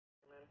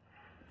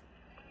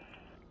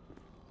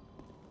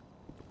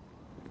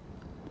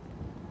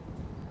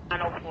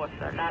10-4,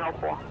 sir.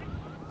 904.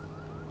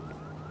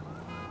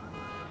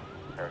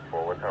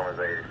 10-4. What time is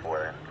 84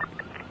 then?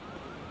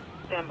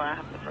 Stand by. I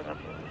have to bring up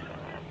your research.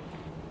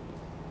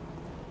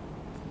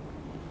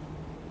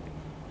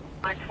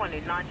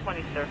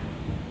 920, sir.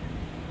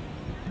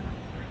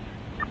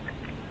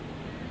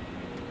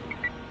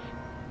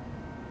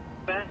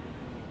 Ben?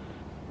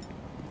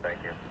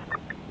 Thank you.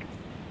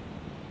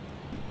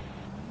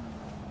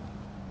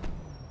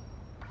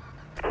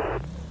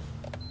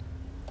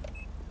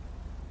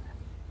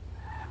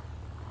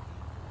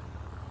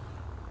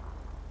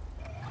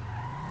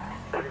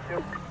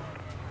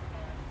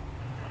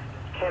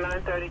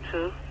 K-9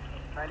 32.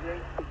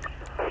 98.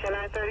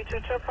 K-9 32,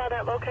 check out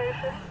that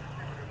location.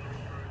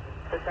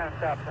 Midtown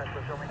South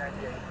Central, show me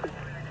 98.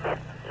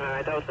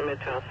 Alright, that was the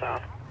Midtown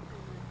South.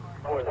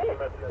 4, that's the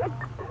message.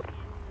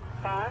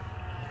 5.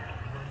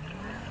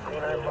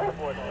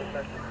 2954, that's the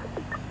message.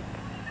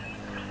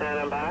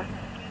 Standing by.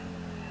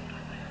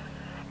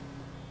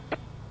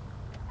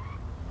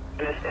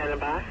 Standing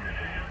by.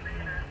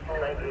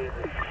 98.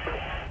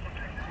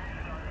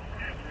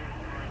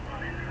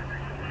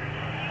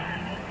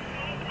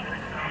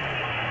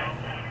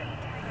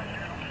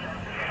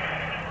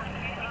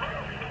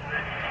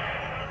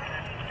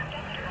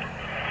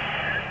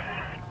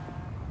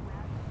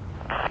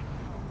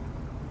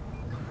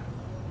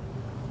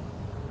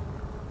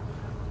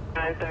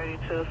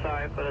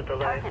 Sorry for the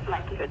delay.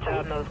 Your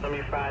job note's going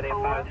to be Friday,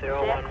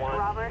 5011.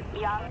 Robert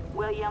Young,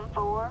 William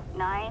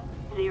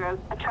 490,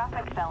 a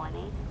traffic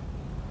felony.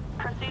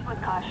 Proceed with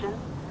caution.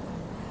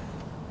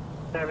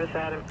 Service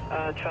Adam,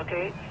 truck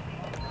 8.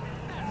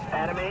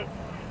 Adam 8.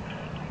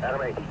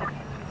 Adam 8.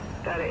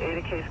 Got an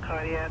 80 case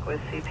cardiac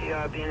with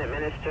CPR being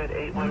administered,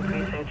 81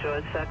 Precinct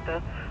George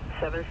Sector,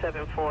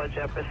 774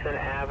 Jefferson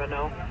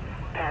Avenue,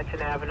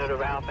 Patchen Avenue to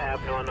Ralph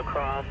Avenue on the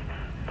cross,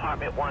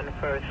 apartment 1,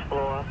 first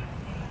floor.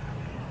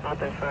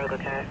 Nothing further,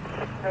 okay?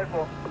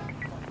 10-4.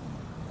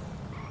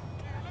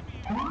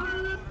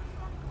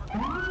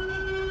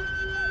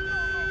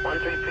 One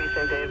 3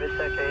 Precinct Davis,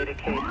 Sector 80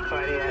 case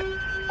cardiac,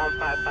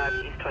 155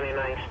 East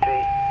 29th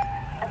Street.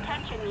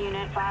 Attention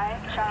Unit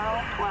 5,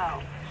 Charles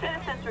 12.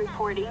 Citizens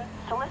reporting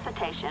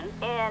solicitation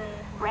in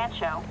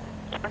Rancho.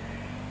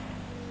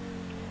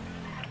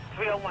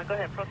 301, go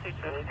ahead, proceed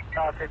to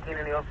 15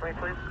 in the off-frame,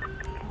 please.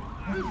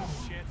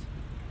 Shit.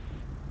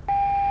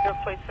 your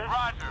plate, sir.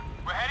 Roger.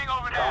 We're heading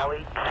over now.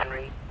 Charlie,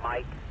 Henry,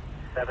 Mike,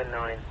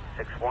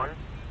 7961.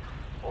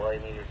 All I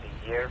need is the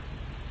year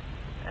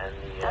and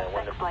the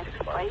window Suspect's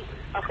license plate.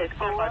 Okay,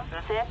 stand by,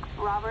 sir. 46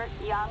 Robert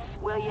Young,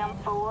 William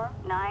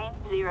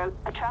 490,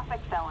 a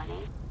traffic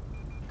felony.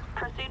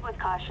 Proceed with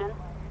caution.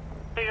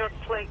 New York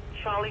plate,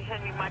 Charlie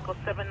Henry Michael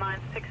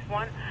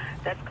 7961.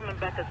 That's coming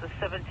back as a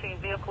 17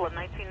 vehicle, a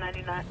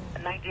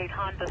 1998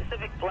 Honda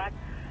Civic Black,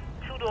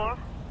 two-door.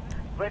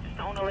 Registered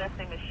owner, last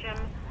name is Shim.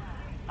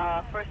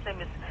 First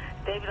name is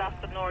David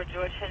Oscar Nora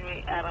George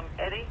Henry Adam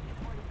Eddie.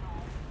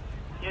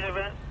 Unit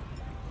rent.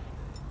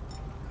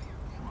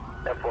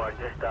 Therefore,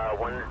 just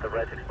when is the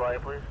red expire,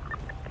 please?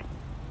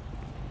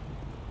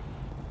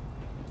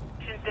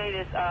 Date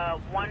is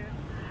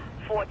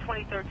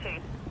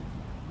 1/4/2013.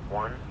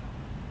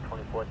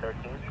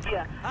 1/24/13.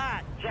 Yeah.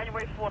 Hot.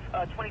 January 4th,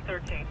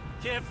 2013.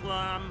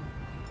 Tiflum.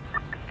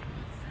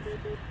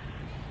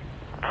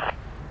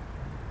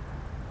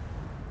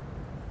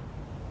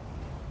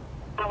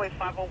 Highway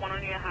 501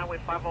 on here, Highway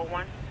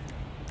 501.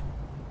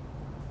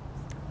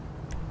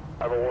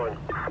 501.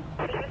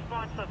 Can you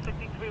respond to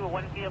 53 with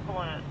one vehicle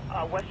on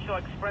West Shore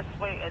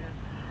Expressway in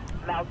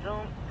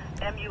Muldoon,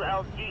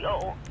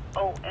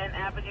 Mulgoon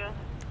Avenue?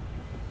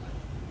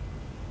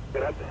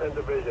 Gonna have to send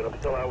division. I'm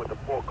still out with the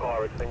 4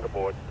 car at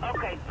Singapore.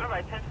 Okay, all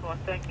right, 10-4,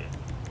 thank you.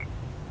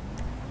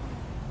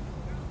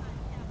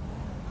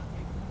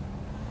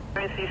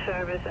 Emergency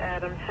service,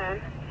 Adam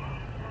 10.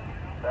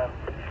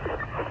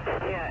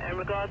 Yeah, in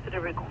regards to the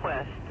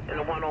request in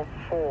the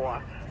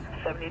 104,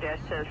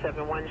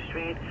 70-1071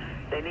 Street,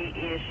 they need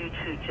ESU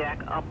to jack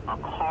up a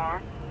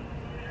car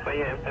for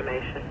your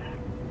information.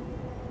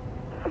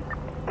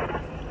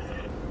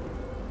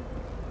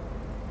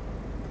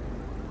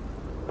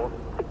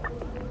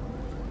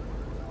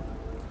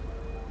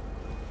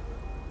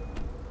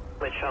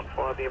 With truck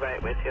 4, I'll be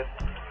right with you.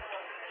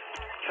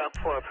 Truck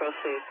 4,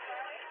 proceed.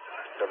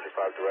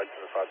 75 direct to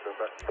the 5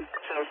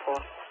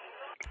 10-4.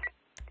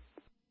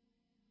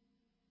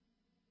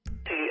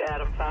 To you,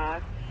 Adam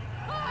 5.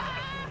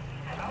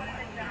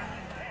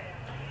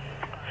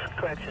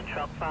 Correction,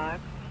 truck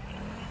 5.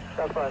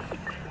 Truck 5.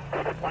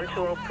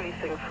 120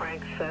 Precinct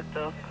Frank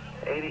Sector,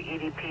 80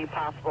 EDP,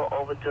 possible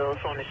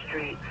overdose on the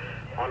street,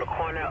 on the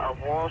corner of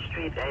Wall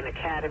Street and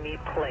Academy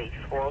Place.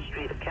 Wall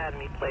Street,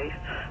 Academy Place,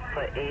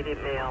 for 80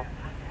 male.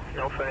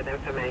 No further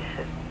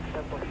information.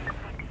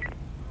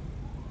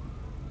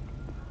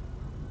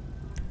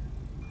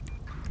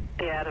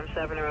 Adam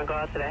 7 in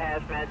regards to the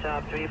hazmat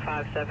job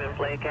 357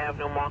 Blake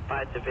Avenue, marked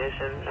by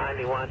Division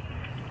 91.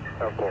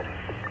 10-4.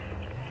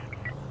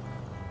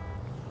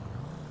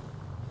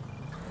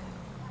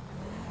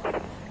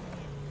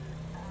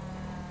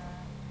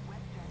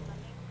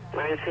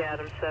 Emergency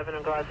item 7 in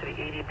regards to the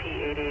EDP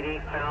 880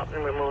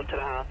 Fountain removed to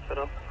the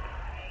hospital.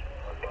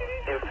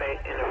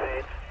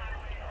 Interface.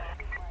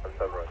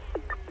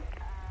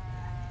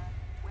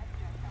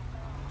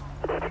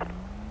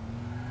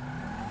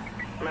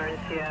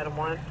 Emergency item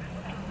 1.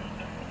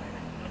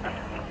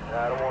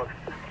 Item 1.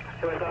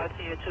 In regards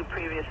to your 2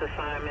 previous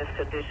assignments,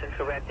 condition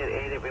corrected,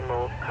 aided,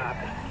 removed,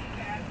 copy.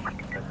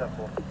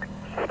 Acceptable.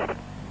 Hey,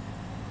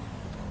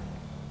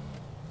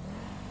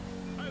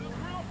 let's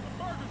grill up the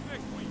burgers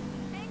next week.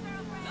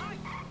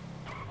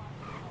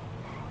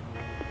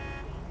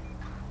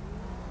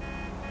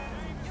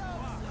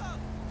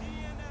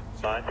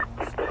 Fine.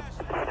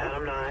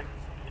 Item 9.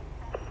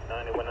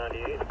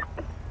 9198.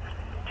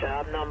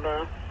 Job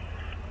number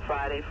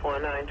Friday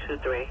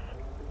 4923.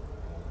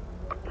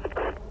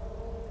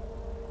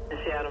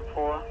 Emergency item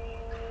 4.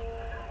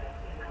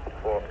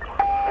 4.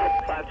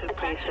 52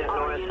 precinct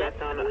north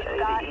left on the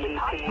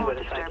EDP with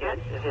a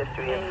psychiatric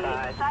history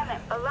inside.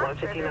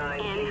 159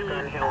 East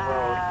Gun Hill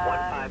Road,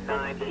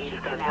 159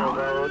 East Gun Hill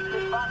Road,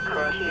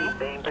 Cross Street,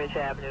 Bainbridge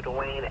Avenue to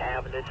Wayne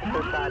Avenue, just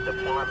inside the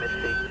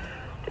pharmacy.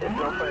 There's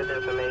no further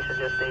information,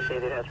 just they say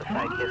it has a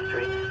psych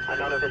history. I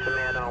know if it's a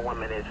man or a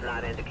woman, it's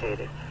not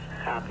indicated.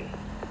 Copy.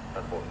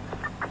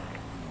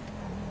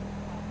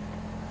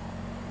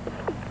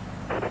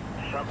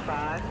 Truck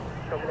 5.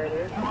 Coming in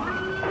here.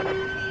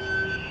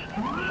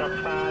 Truck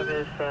 5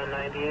 is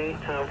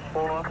 98, time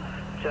 4.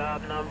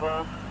 Job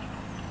number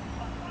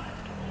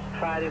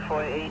Friday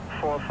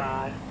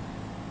 4845.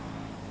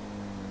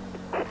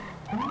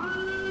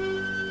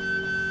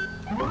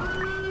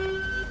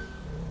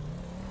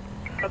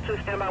 Up 2,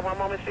 stand by 1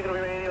 moment, speaking to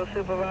the radio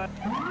supervisor.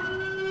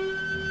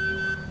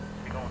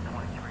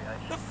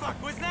 The fuck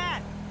was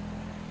that?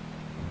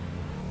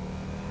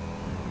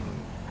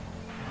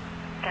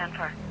 Stand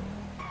for.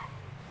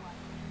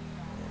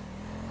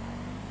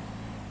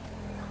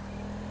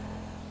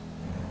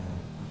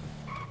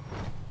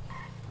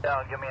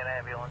 Down, give me an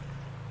ambulance.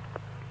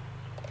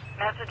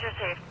 Message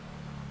received.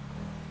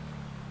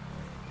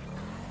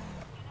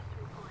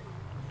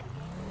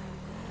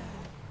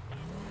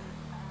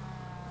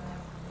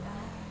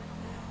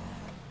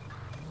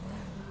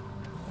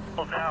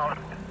 Down.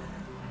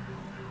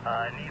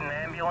 Need an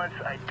ambulance.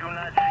 I do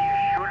not see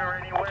a shooter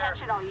anywhere.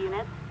 Attention all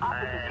units.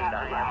 Officers And I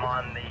am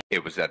on the...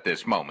 It was at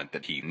this moment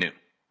that he knew.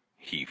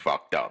 He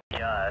fucked up.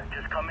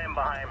 just come in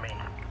behind me.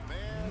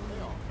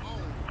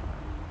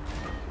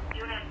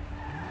 Unit,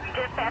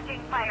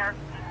 dispatching fire.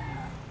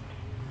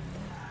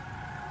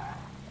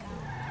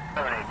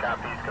 78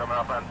 copies coming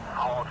up on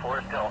Holland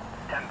Forest Hill,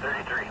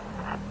 1033.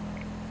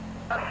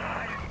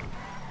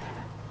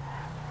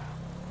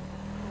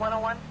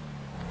 101.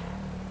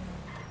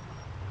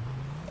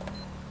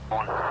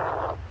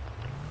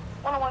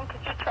 101, could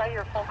you try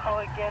your phone call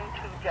again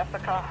to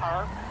Jessica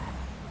Hart?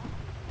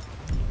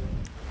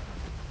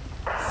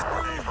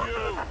 Screw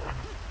you!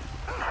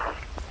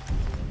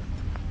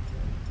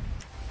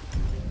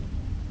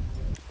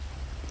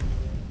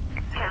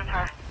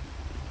 Center.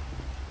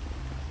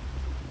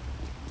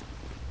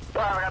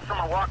 Well, I got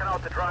someone walking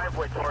out the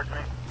driveway towards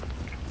me.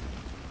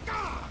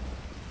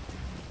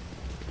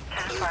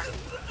 Center.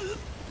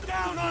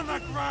 Down on the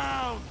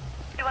ground!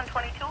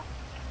 2122.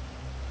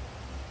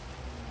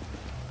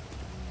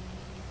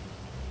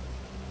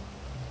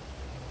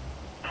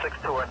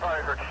 6-2, I thought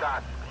I heard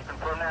shots. Can you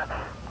confirm that?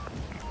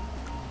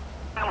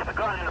 Man with a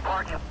gun in the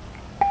parking.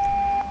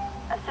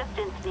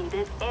 Assistance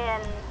needed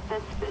in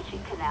Vespucci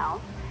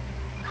Canal.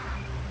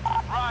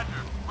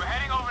 Roger. We're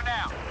heading over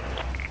now.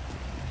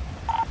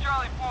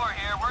 Charlie 4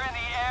 here. We're in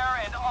the air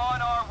and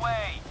on our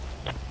way.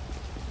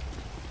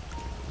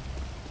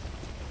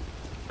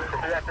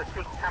 Is that the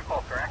Sikh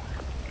temple, correct?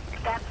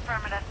 That's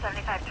affirmative,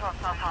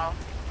 7512 South Hall.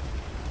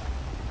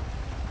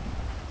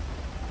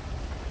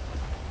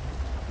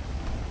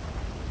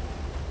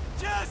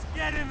 Just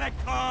get in the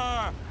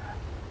car!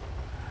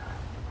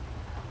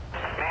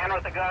 Man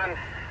with a gun.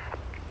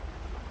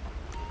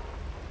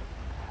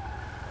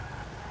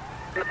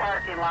 In the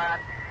parking lot.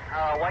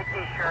 White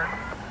t-shirt.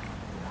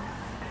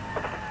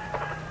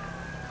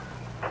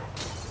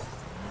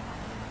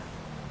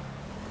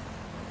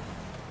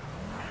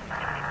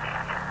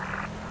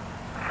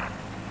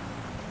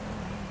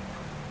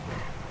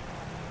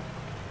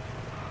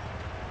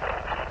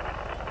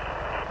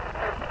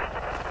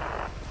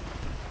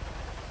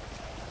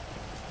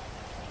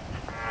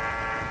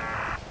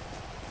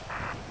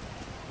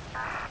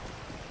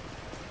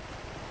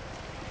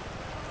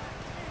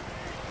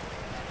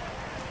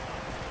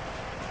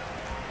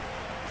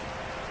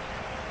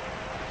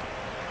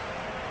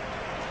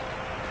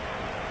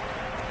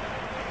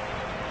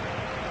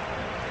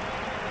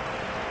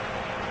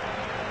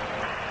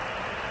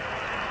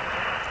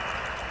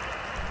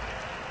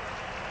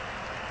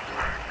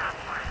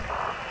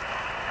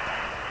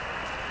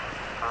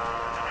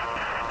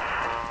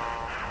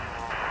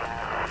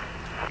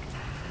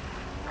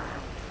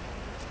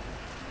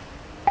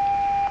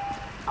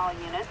 All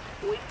units,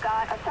 we've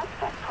got a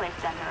suspect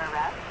placed under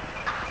arrest.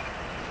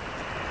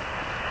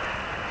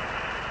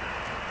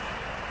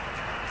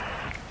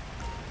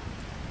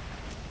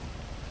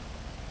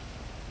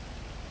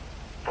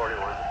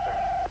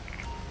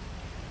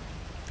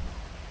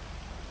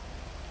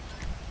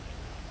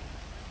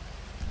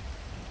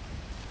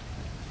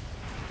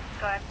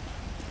 Go ahead.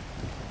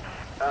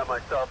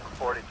 Myself and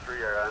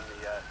 43 are on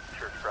the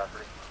church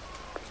property.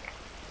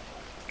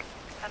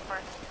 10-4.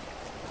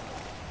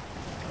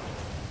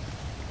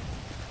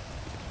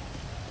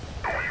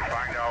 Can you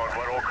find out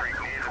what Oak Creek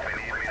needs, if they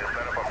need me to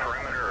set up a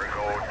perimeter or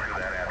go to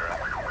that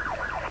address?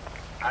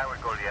 I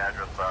would go to the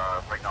address.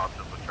 Right now it's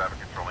just with traffic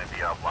controlling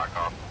the block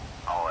off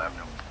Howell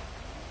Avenue.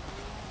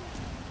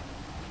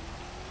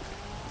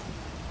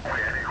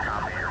 Okay, I need a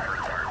copy here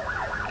first part.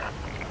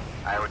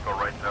 I would go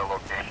right to their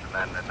location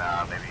then, and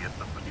maybe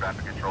assist with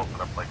traffic control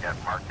set up like at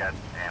Marquette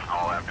and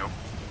Howell Avenue.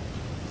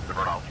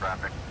 Divert all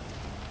traffic.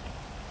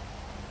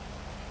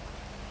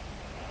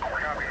 Copy,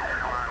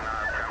 come on,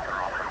 Jennifer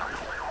also.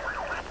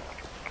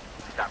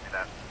 Copy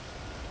that.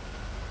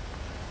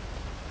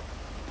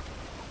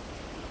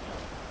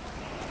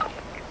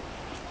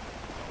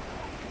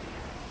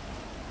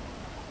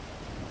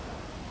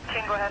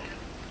 King, go ahead.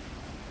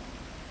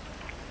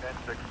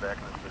 10-6 back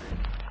in the city.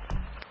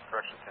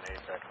 Correction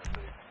 10-8 back in the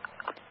city.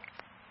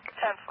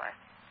 10-4.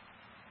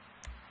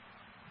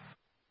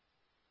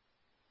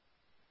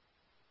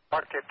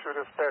 Market to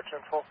dispatch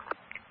info.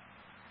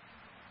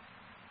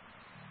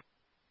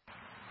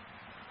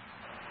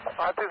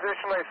 I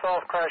position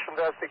myself, crash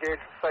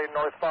investigation site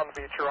northbound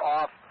beach or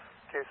off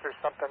in case there's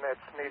something that's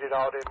needed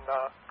out in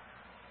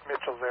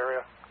Mitchell's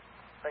area.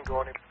 And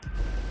go any.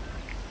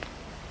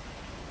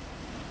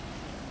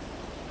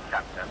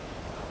 Copy that.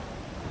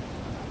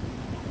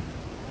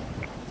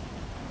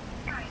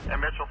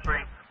 And Mitchell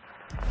 3.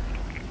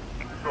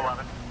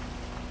 211.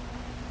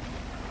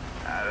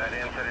 That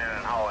incident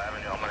in Howell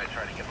Avenue, I'm going to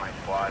try to get my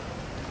squad.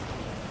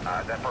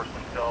 That person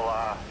still,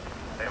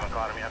 they haven't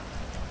caught him yet.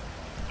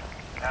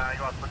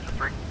 You want to switch to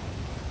 3?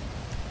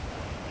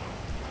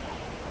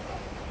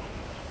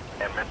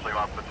 And Mitchell, you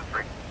want to switch to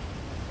 3?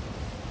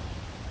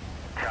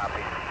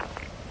 Copy.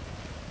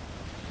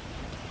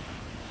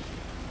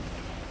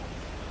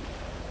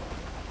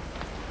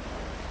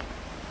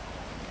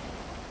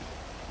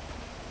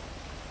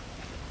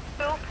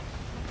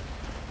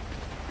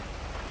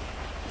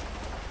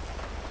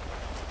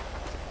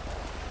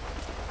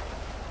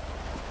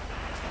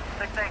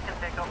 Six-8 can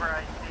take over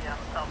ICM,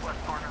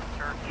 southwest corner of the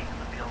church in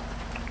the field.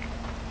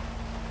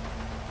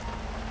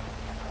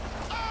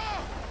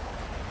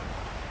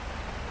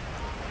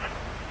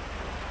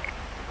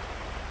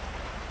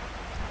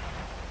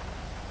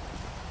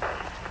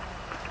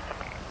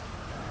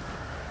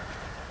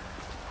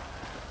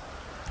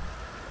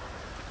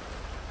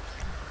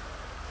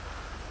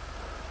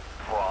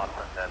 Ross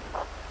and then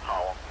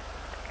Howell.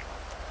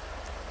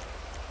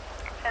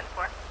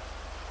 10-4.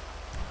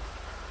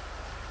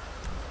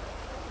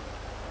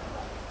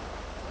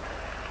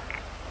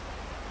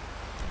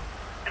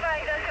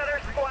 Other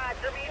squads.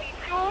 There may be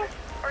 2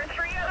 or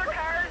 3 other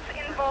cars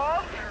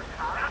involved.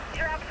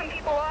 Drop some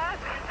people off,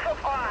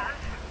 took off.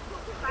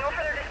 No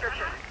further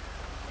description.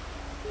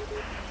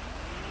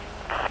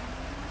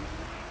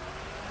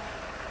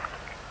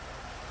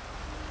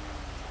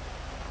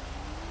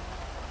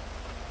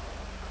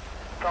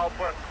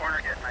 Southwest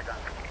corner, getting my gun.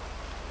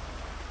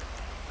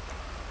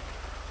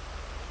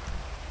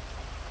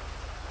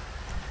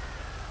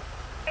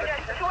 Hey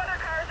guys, 2 other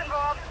cars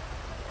involved.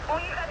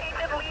 Believe that they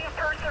did leave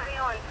per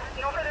surveillance.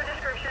 No further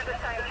description at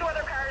this time. 2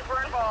 other cars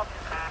were involved.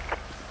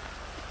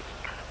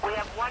 We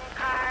have 1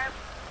 car.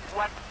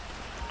 What?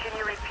 Can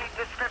you repeat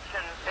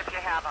descriptions if you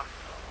have them?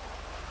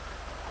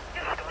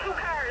 Just 2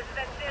 cars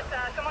that did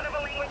somewhat of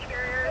a language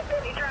barrier.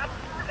 They dropped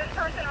this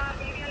person off,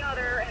 maybe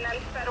another, and then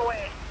sped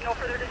away. No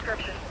further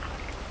description.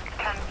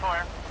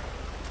 10-4.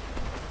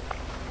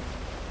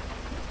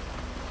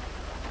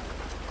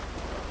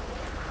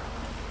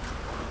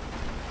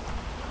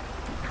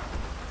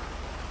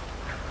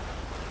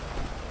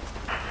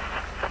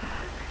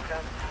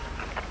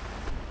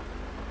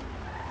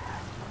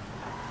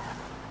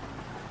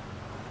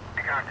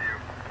 On to you.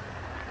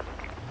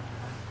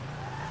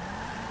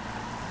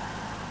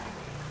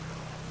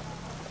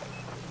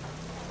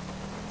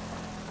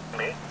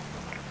 Me?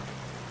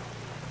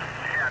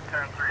 Yeah,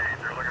 10-3.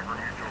 They're looking for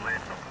mutual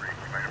aid from Creek.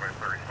 You might have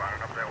start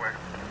responding up that way.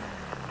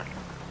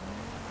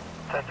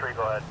 10-3,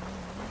 go ahead.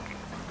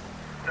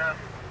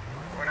 Seth,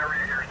 whenever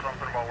you hear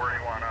something about where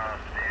you want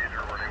stage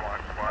or where you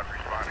want squads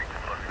responding,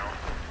 just let me know.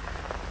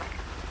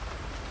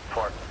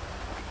 4.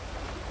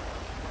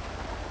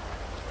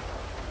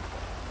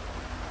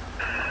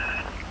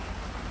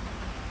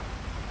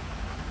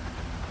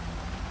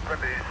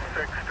 The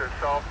 6 to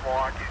South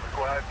Milwaukee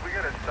squad. We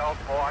got a South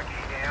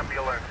Milwaukee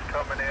ambulance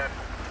coming in.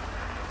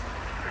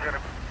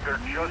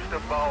 They're just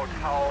about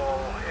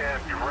Howell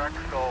and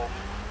Drexel.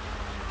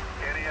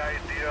 Any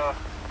idea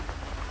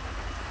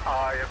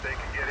if they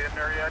can get in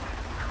there yet?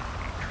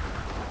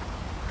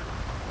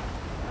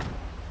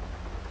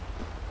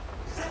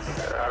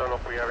 I don't know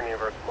if we have any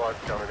of our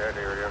squads down in that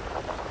area.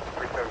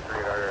 373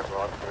 in our area,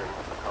 Boston and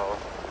Howell.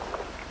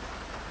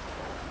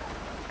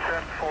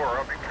 10-4,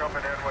 I'll be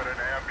coming in with an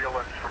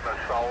ambulance from the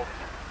south.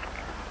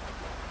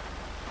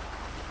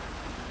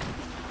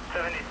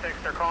 76,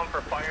 they're calling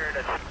for fire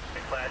to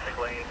classic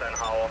lanes on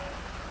Howell.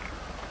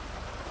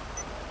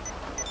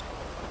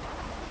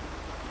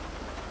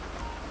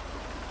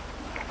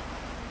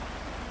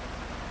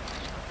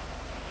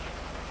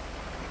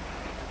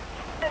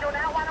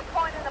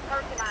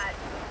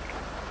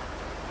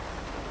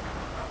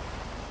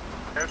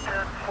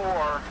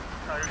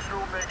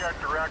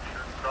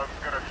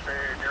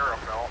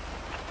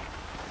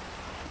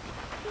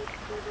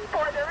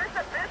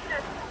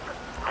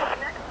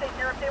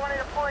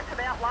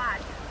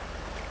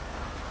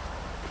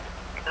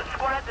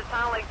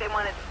 sounded like they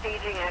wanted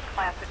staging at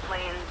Classic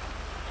Lanes.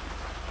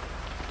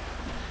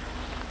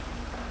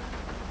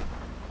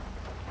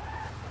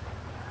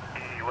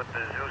 With the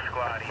Zoo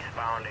Squad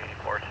eastbound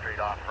 84th Street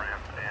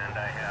off-ramp, and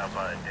I have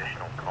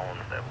additional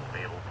cones that we'll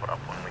be able to put up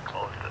when we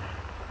close this.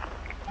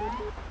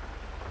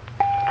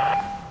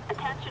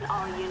 Attention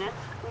all units,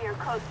 we are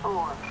code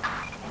 4.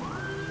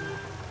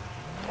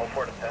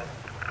 04 to 10.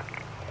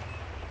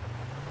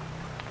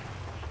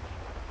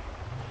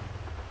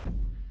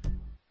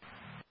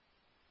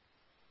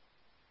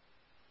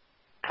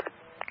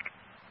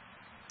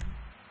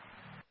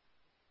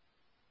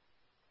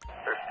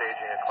 They're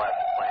staging a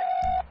Classic Lane.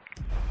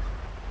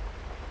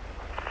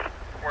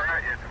 We're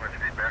not getting too much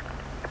feedback.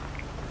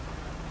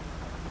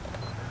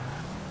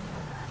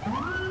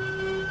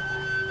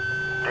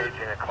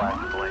 Staging a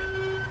Classic Lane.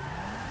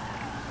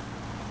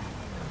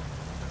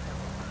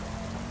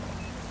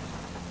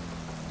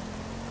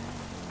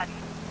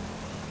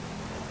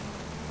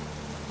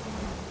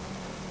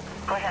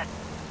 Go ahead.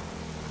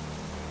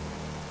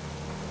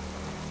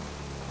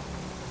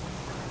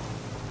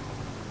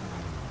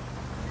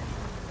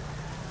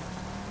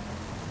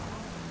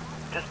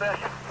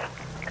 Dispatch.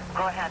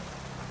 Go ahead.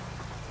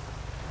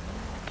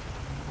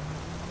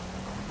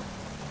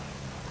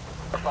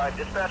 5,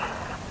 dispatch.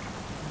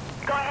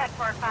 Go ahead,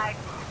 4-5.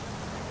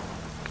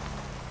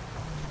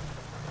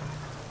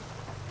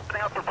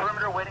 Setting up the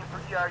perimeter, waiting for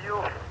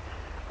ERU.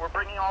 We're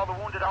bringing all the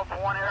wounded out to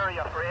one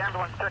area for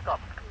ambulance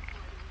pickup.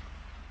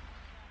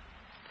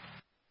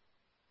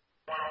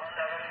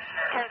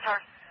 10, sir.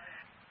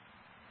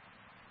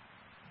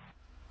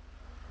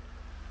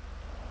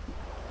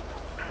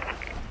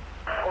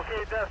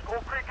 Okay, desk.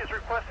 Oak Creek is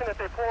requesting that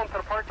they pull into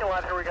the parking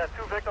lot here. We got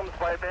 2 victims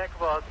by back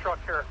of a truck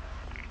here.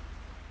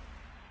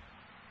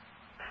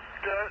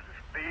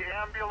 The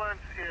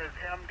ambulance is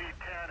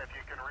MD-10 if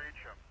you can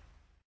reach him.